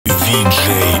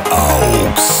DJ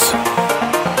AuX.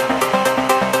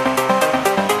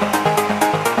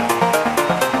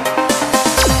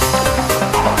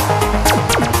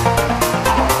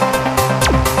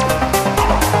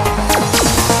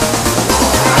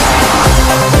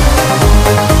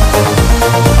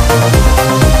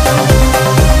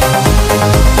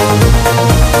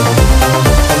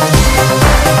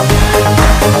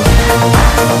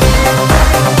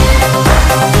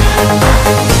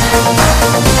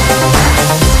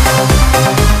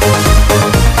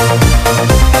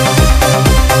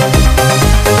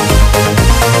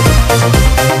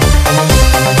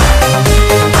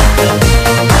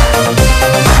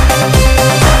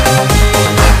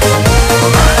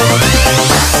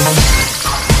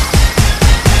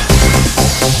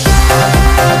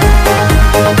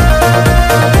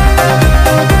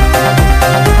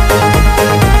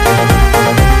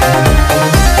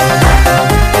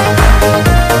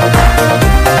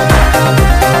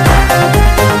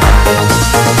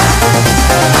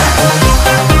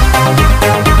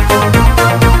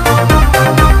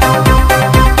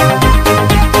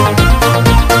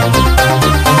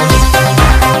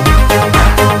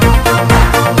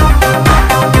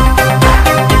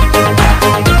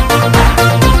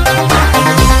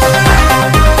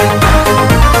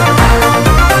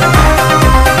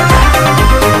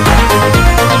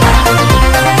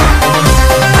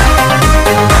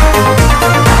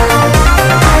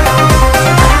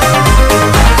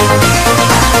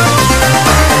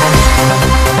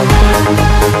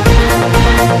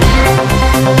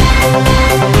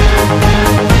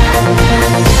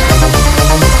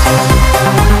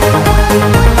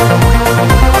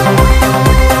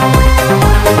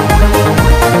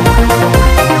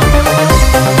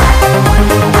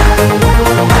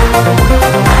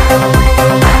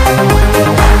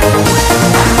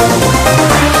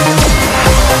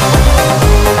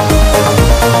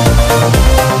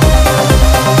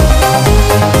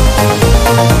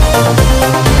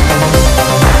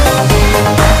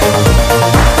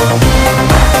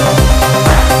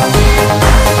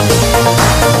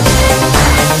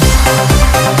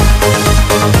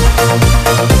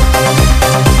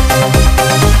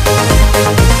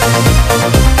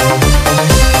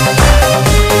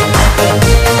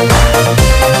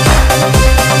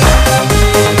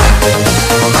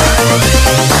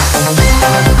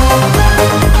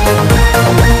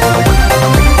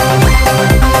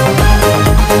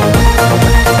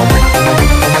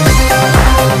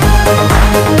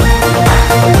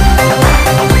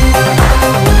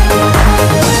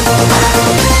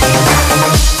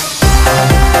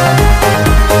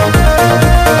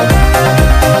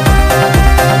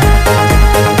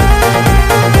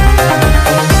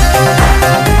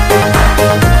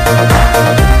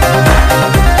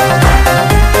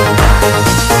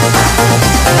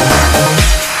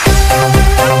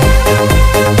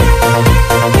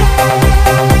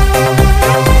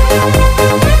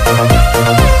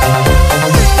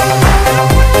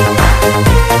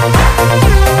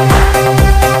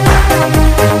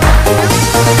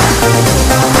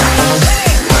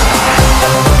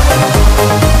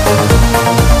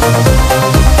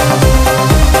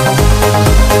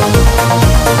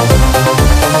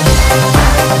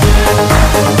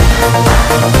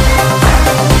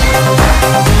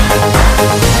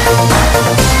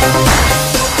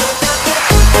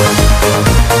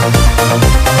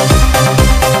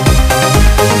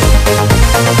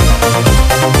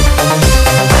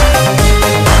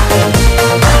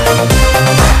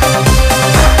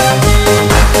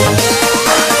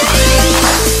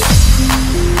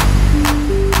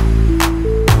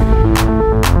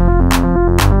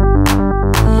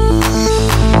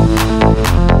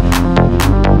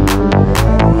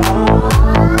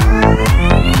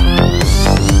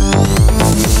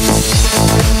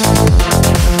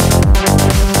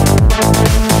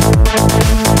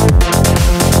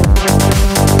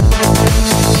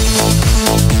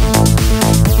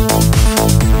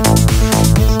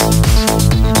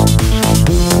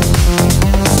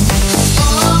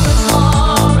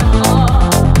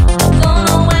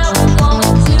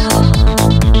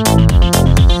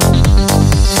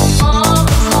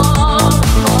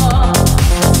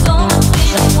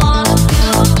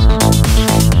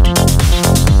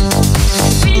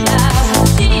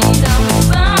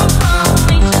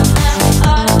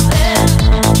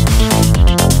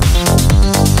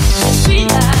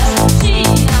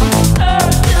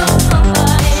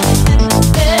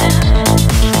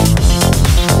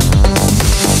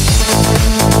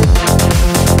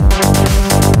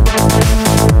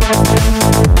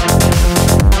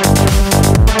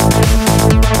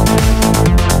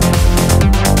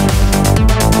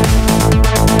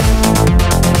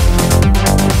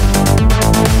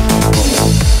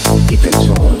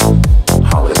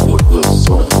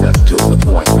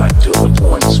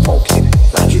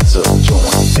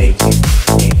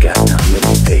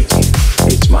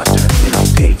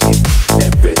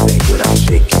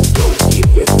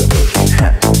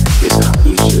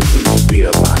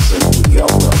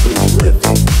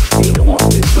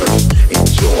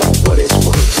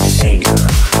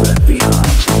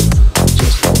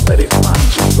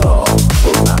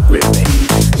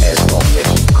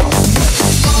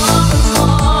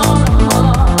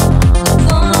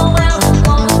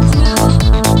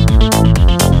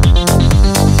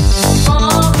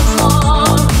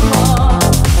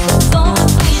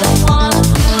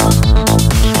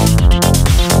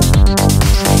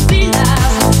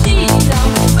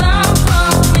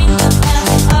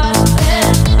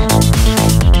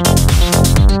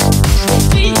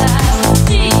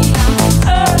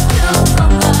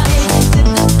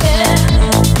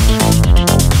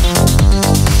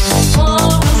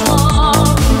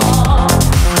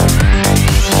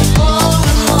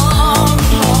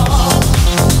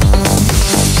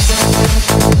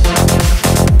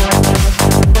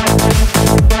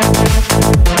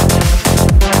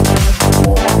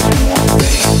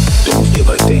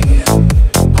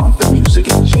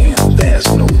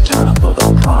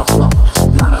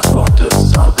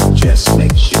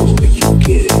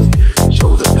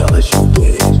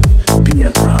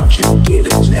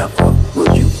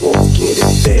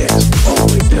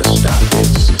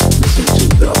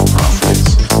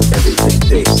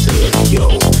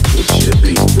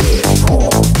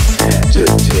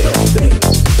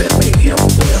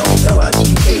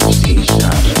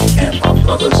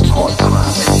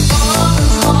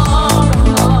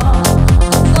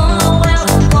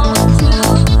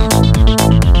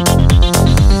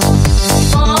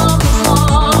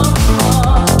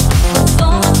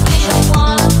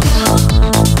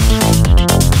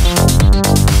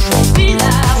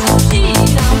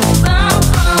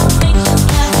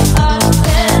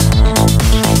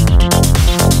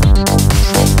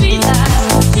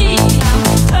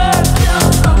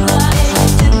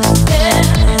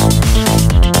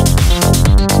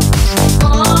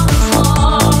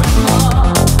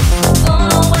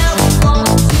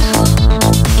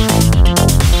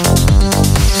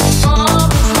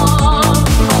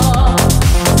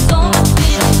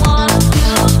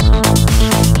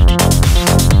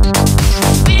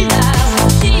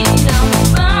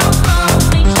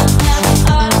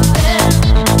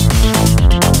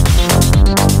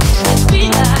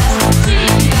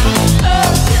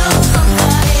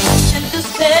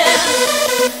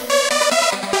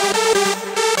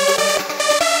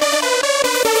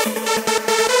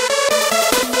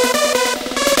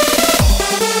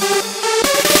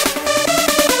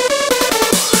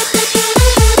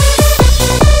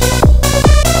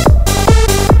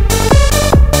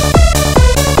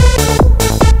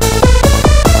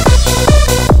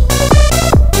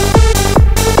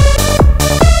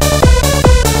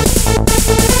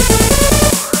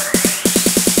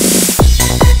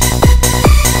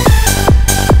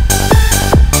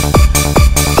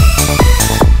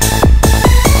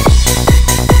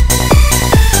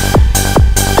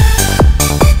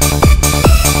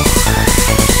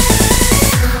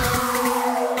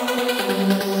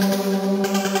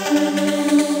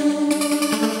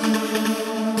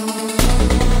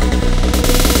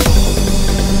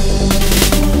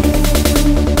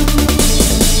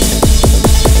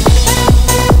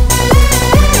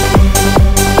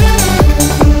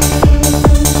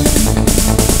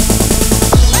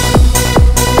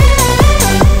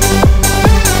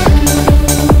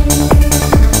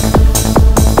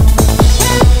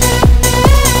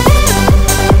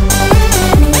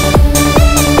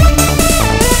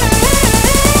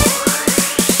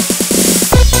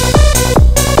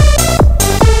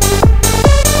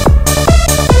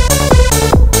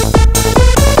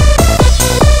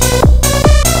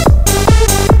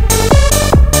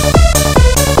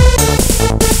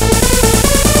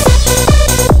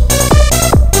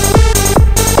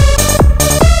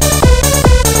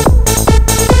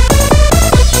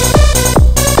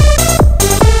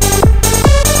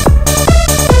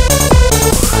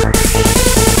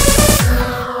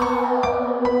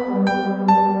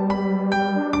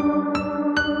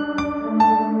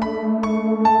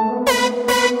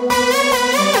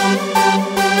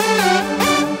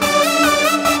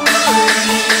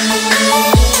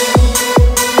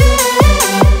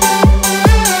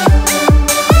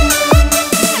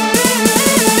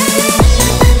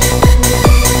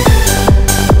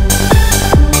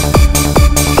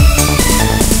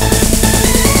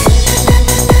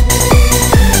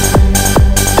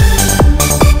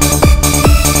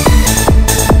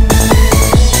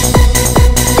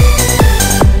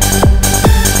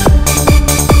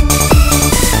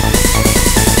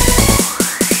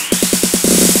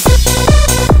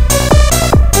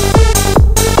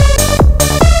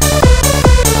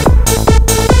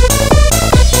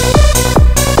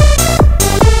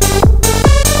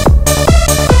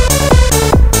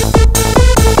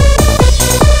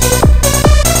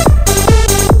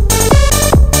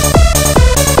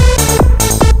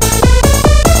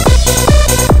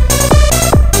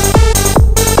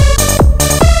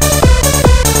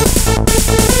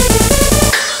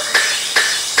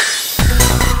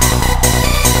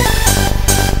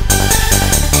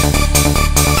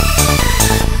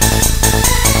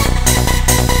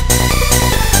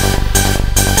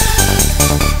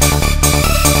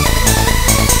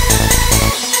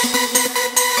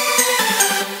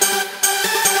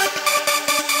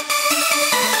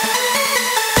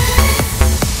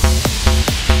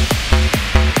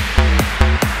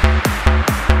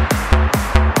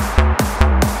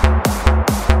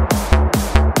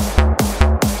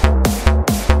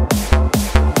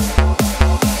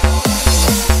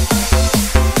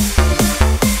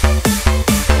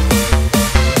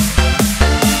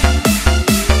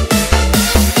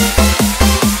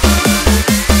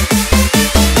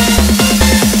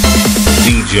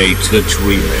 DJ.Tuch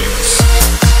remix.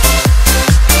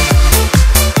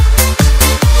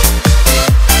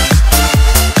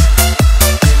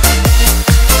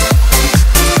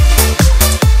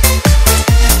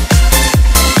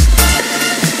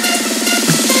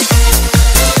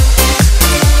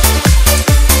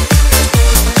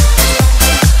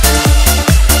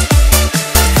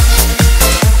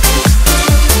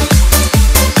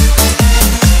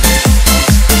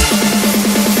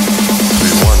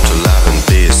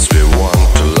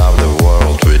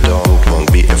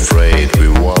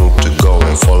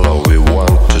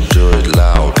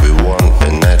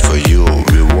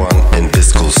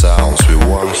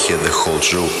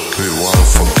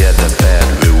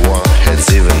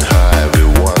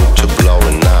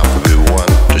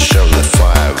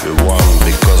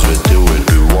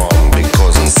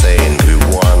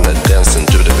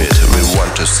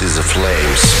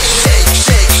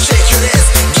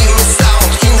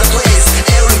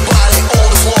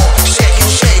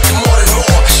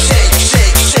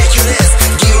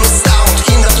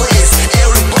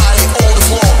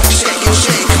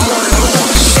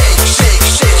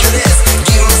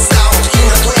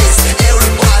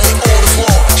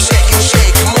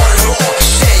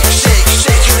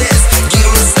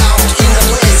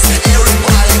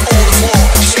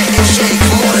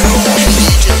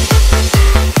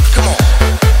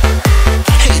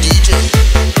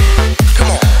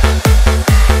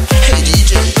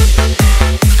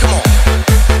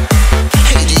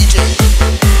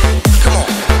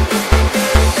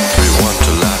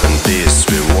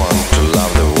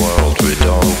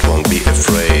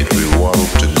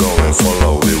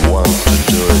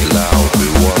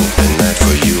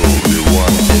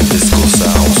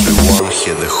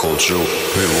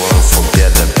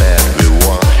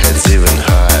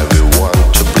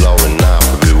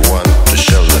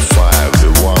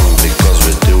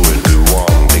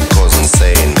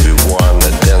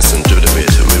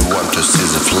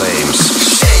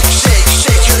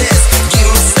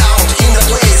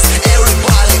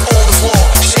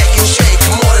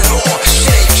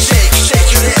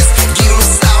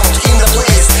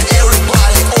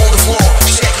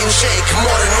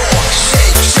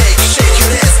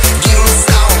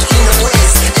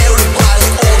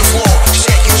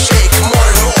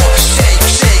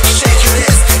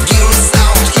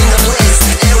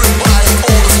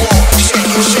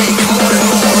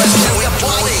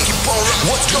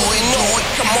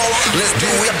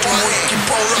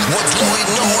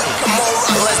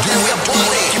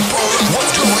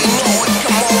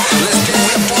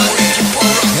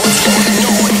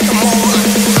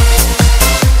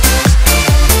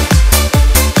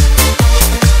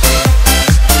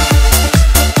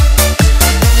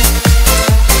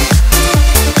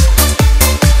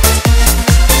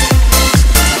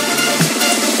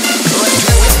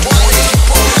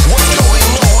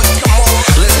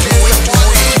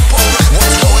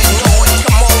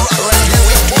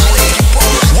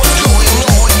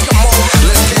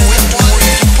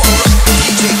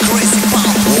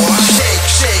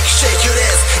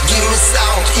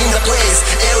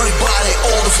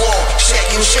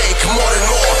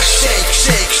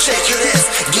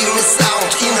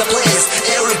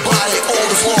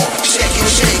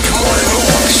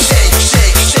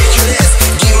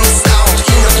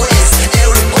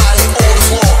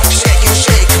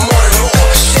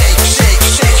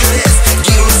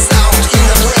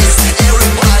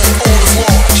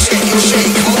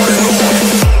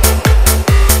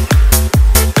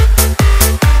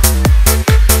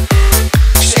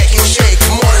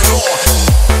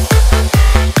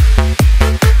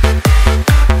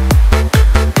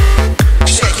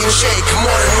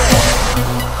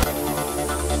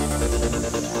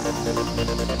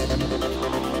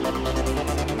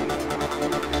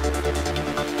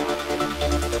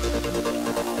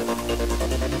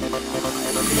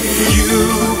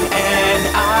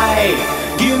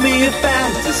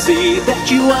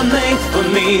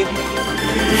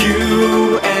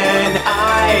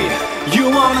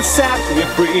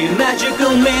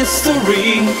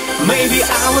 Maybe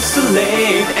I was too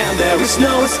late and there is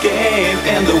no escape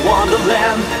in the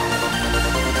Wonderland,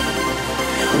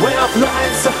 where our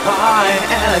flying so high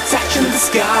and touching the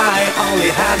sky, only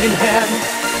hand in hand,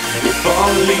 if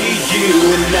only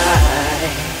you and I.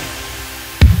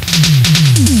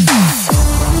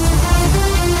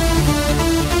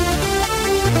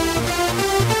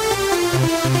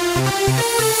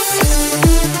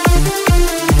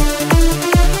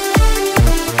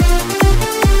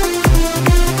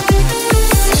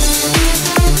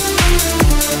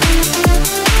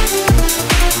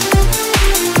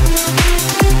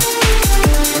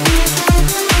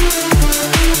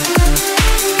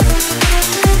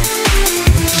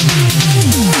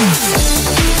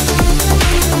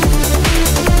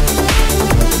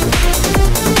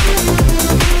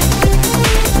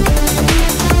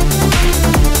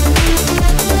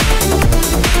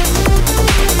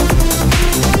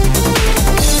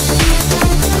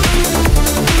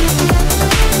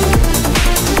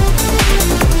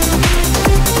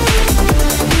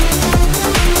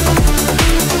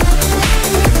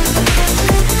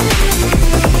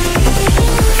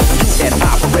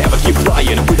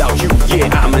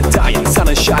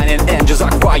 shining, angels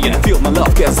are crying. Feel my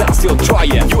love cause I'm still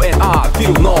trying. You and I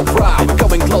feel no pride. We're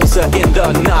coming closer in the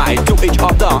night to each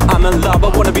other. I'm in love, I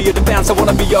wanna be your defense, I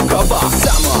wanna be your cover.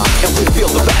 Summer, and we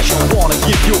feel the passion. Wanna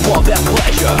give you more than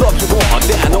pleasure. Love you more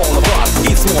than all of us.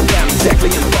 It's more than exactly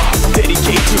in fast.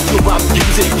 Dedicate to my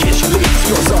music. Yes, you leave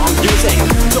your song using.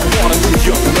 Don't wanna lose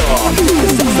your love,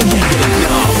 cause I can't get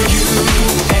enough. You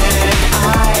and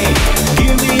I,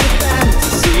 give me a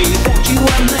fantasy that you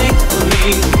are made for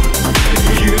me.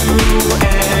 You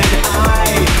and I,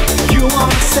 you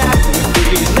wanna set me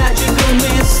free. Magical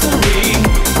mystery.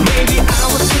 Maybe I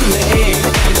was too late,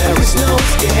 and there is no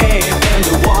escape in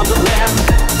the Wonderland.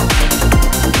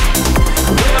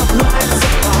 Where flights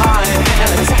are high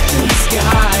and a touch in the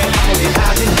sky, only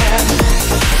hand in hand,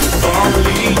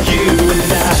 only you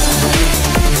and I.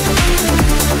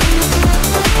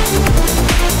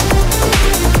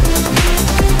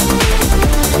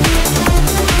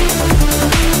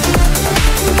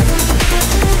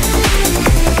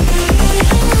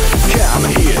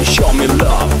 Show me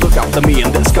love, look up to me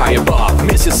in the sky above.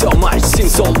 Miss you so much,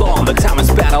 seems so long. The time is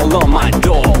spent all on my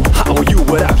door. How are you,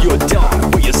 what have you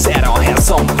done? Where you said I'll have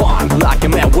some fun. Like a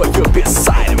man with you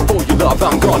beside him. For your love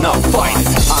I'm gonna fight.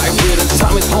 I agree the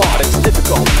time is hard, it's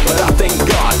difficult, but I thank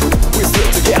God we're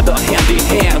still together, hand in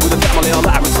hand, with a family all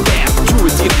I respect. True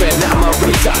is deep and I'm a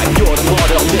reside. You're the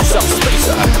model, this up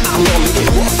spacer. I'm lonely,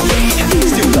 it was great, and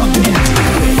still love you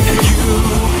and you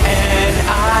and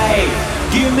I.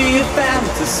 Give me a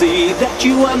fantasy that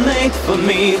you are made for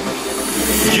me.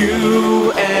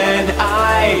 You and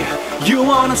I, you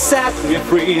wanna set me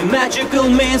free. Magical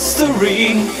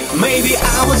mystery. Maybe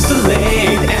I was too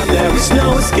late, and there is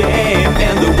no escape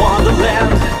in the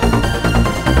Wonderland.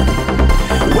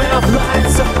 Where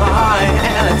flights are high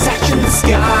and a touch in the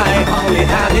sky, only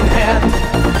hand in hand.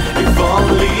 If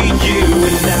only you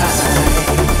and I.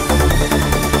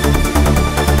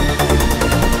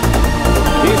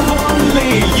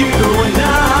 Only you and I.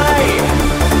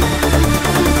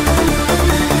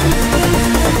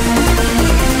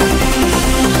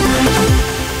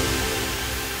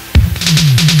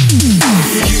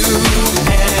 You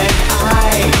and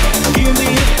I, give me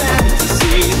a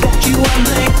fantasy that you are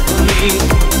made for me.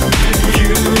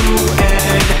 You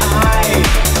and I,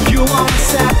 you wanna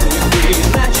set me free.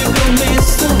 Magical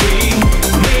mystery.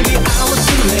 Maybe I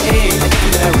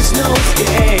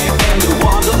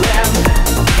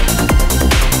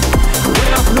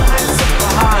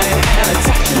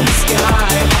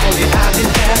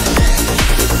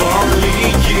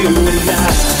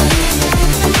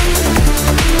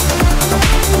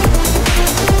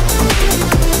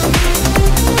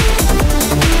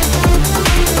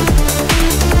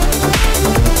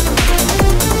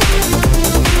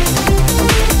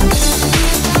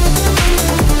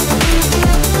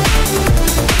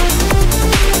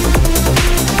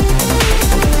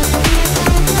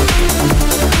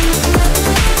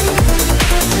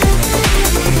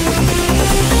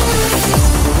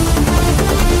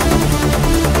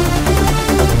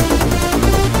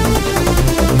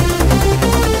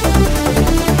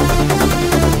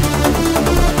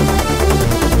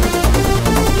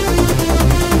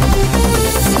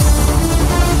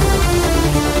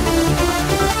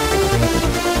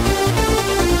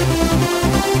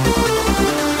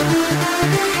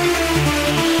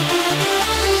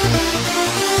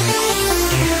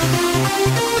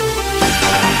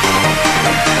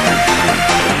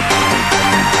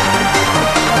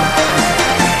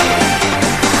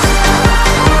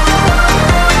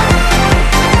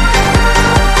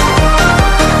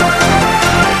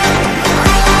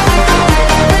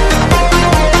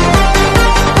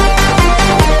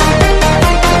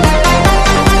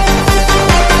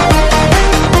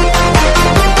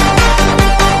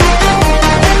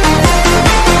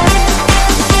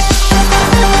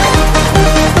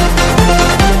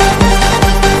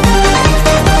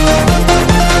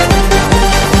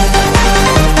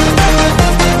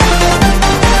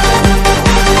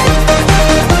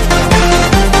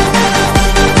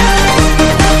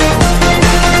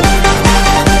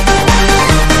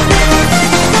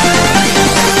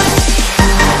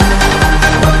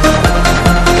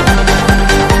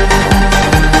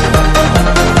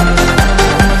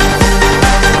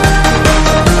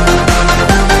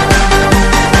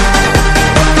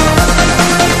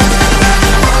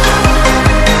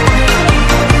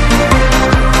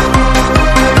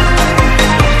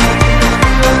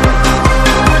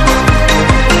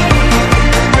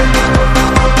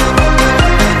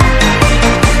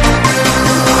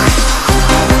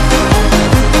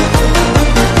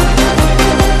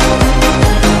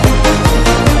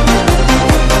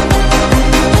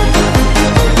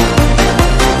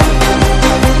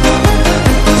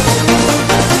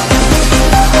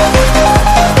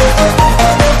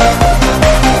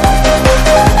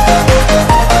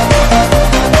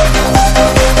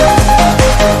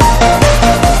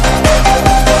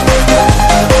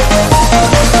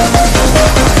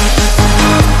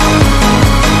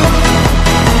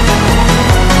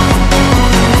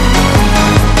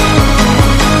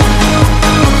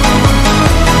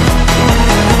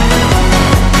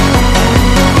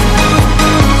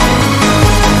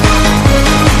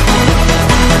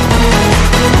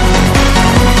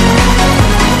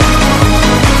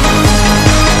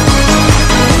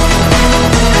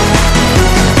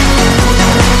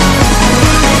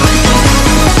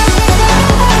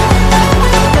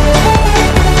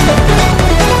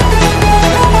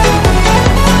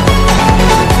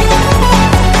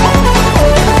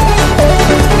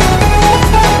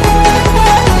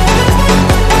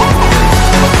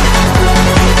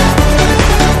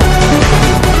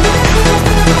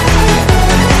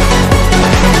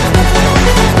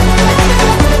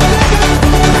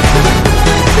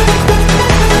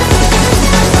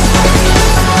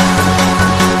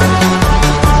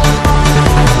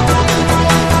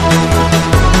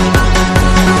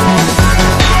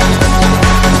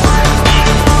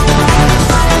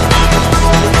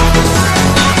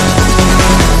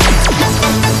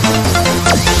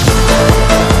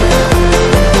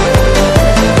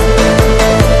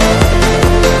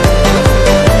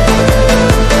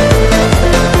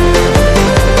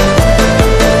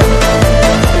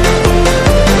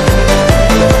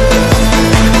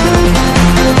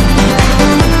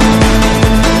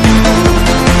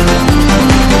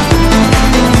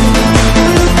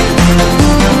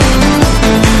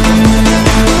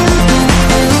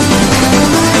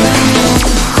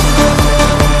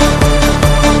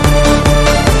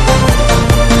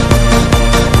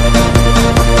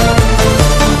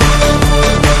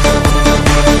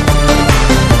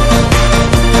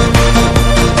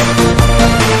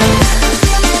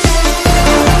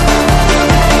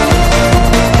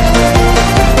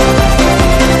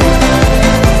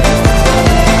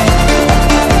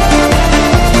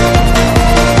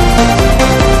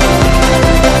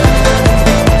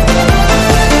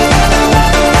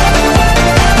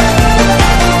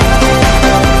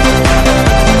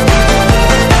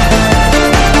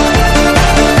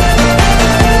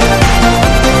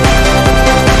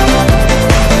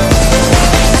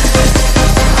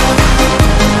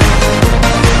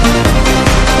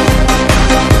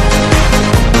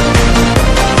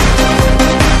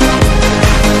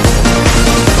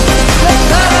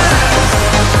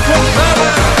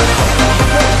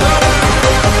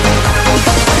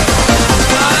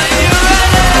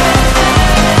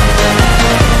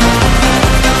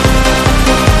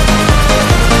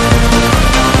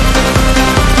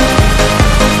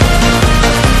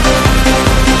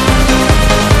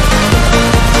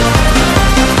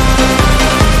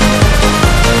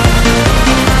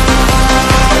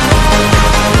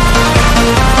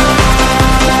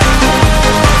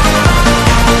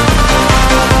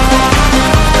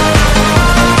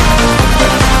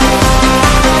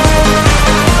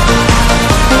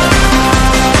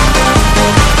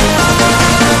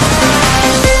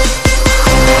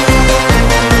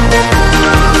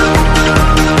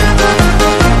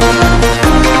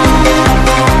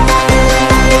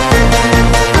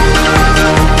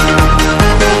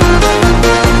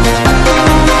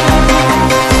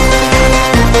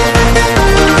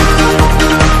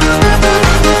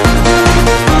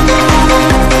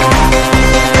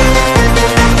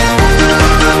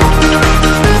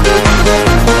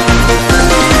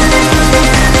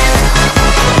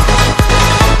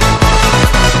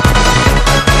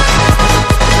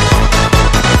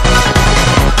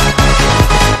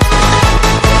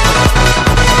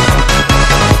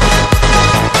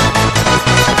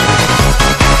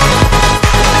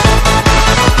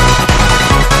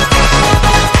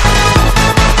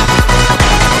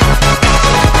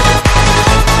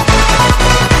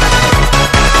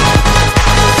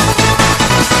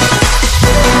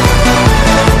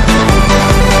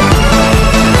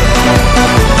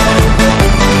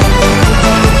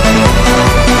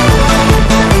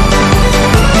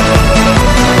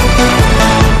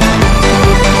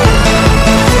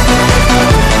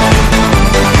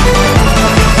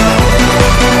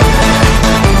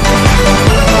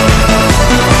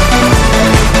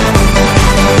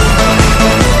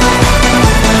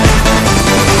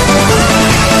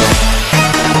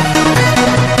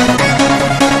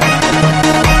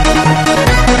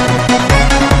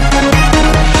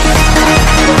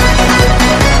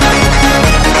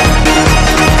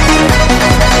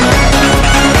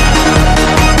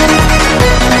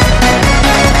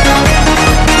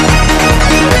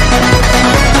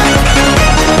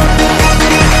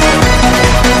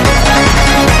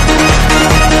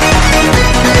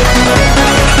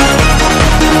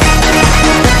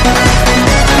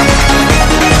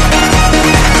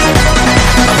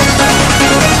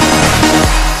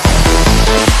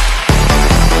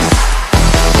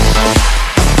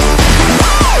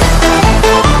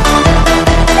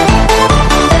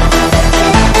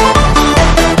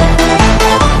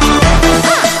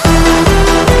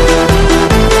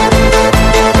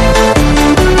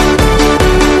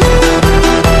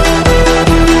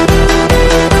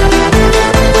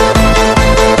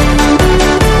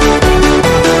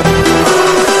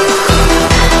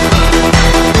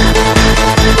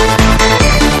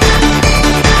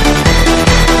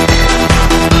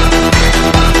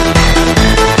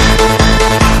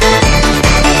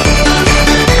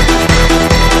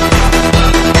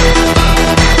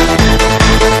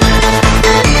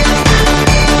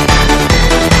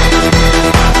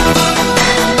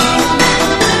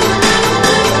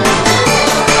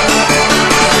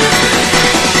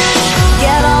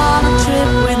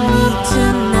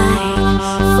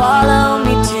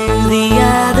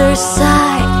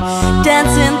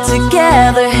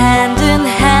together hand in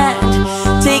hand,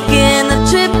 taking a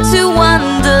trip to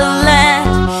Wonderland.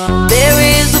 There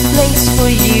is a place for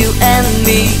you and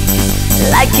me,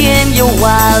 like in your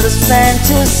wildest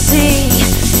fantasy.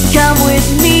 Come with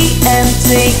me and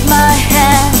take my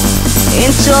hand,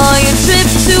 enjoy your trip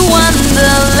to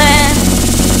Wonderland.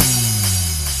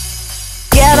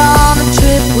 Get on a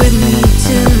trip with me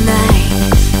tonight,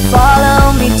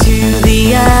 follow me to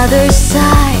the other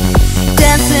side,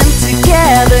 dancing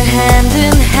together hand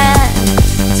in hand,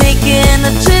 taking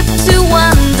a trip to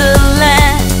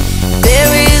Wonderland.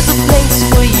 There is a place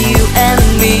for you and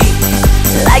me,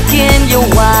 like in your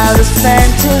wildest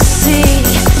fantasy.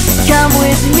 Come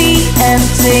with me and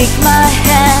take my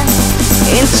hand,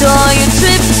 enjoy your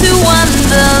trip to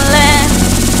Wonderland.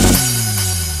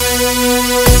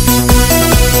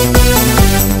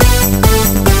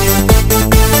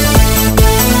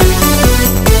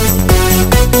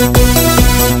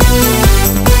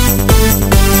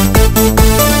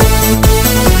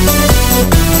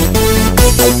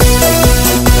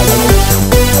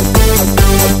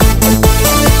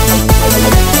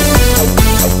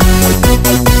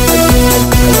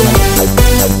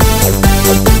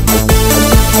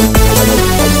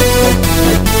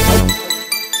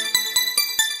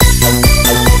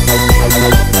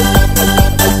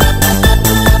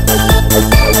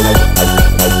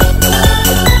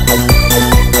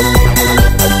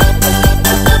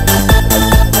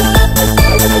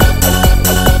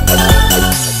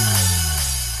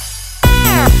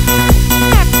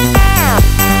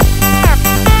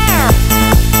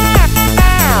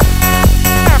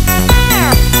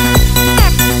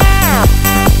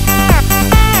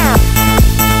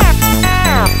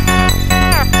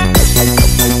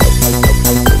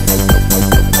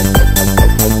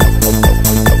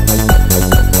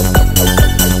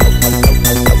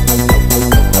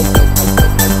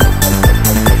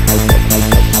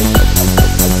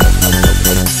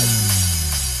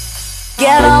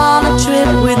 Get on a trip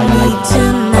with me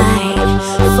tonight,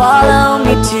 follow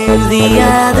me to the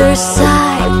other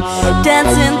side,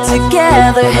 dancing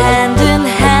together hand in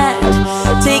hand,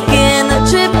 taking a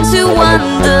trip to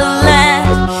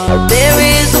Wonderland. There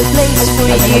is a place for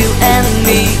you and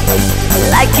me,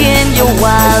 like in your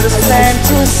wildest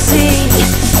fantasy.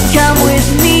 Come with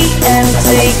me and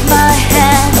take my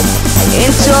hand,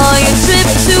 enjoy your trip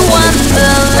to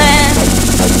Wonderland.